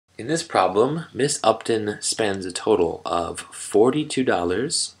In this problem, Miss Upton spends a total of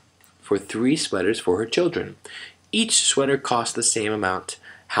 $42 for 3 sweaters for her children. Each sweater costs the same amount.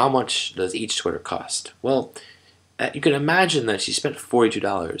 How much does each sweater cost? Well, you can imagine that she spent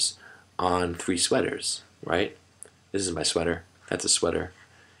 $42 on 3 sweaters, right? This is my sweater, that's a sweater,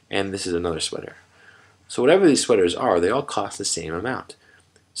 and this is another sweater. So whatever these sweaters are, they all cost the same amount.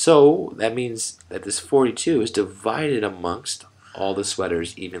 So that means that this 42 is divided amongst all the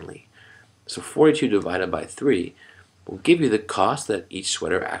sweaters evenly. So 42 divided by 3 will give you the cost that each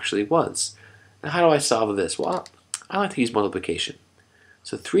sweater actually was. Now how do I solve this? Well, I like to use multiplication.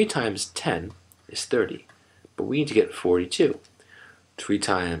 So 3 times 10 is 30, but we need to get 42. 3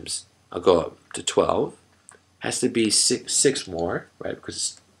 times, I'll go up to 12, has to be 6 more, right?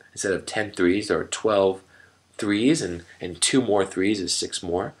 Because instead of 10 threes, there are 12 threes, and 2 more threes is 6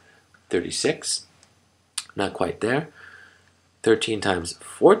 more, 36. Not quite there. 13 times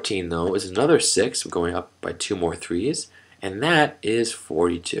 14, though, is another 6, going up by 2 more threes, and that is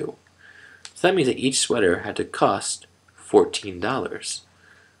 42. So that means that each sweater had to cost $14,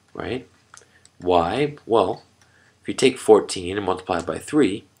 right? Why? Well, if you take 14 and multiply it by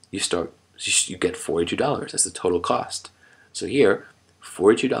 3, you get $42. That's the total cost. So here,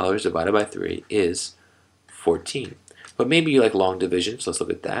 $42 divided by 3 is 14. But maybe you like long division, so let's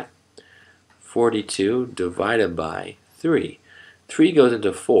look at that. 42 divided by 3. 3 goes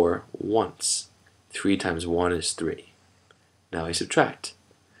into 4 once. 3 times 1 is 3. Now we subtract.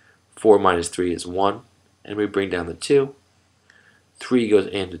 4 minus 3 is 1, and we bring down the 2. 3 goes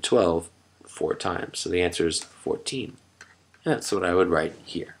into 12 4 times, so the answer is 14. And that's what I would write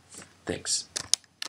here. Thanks.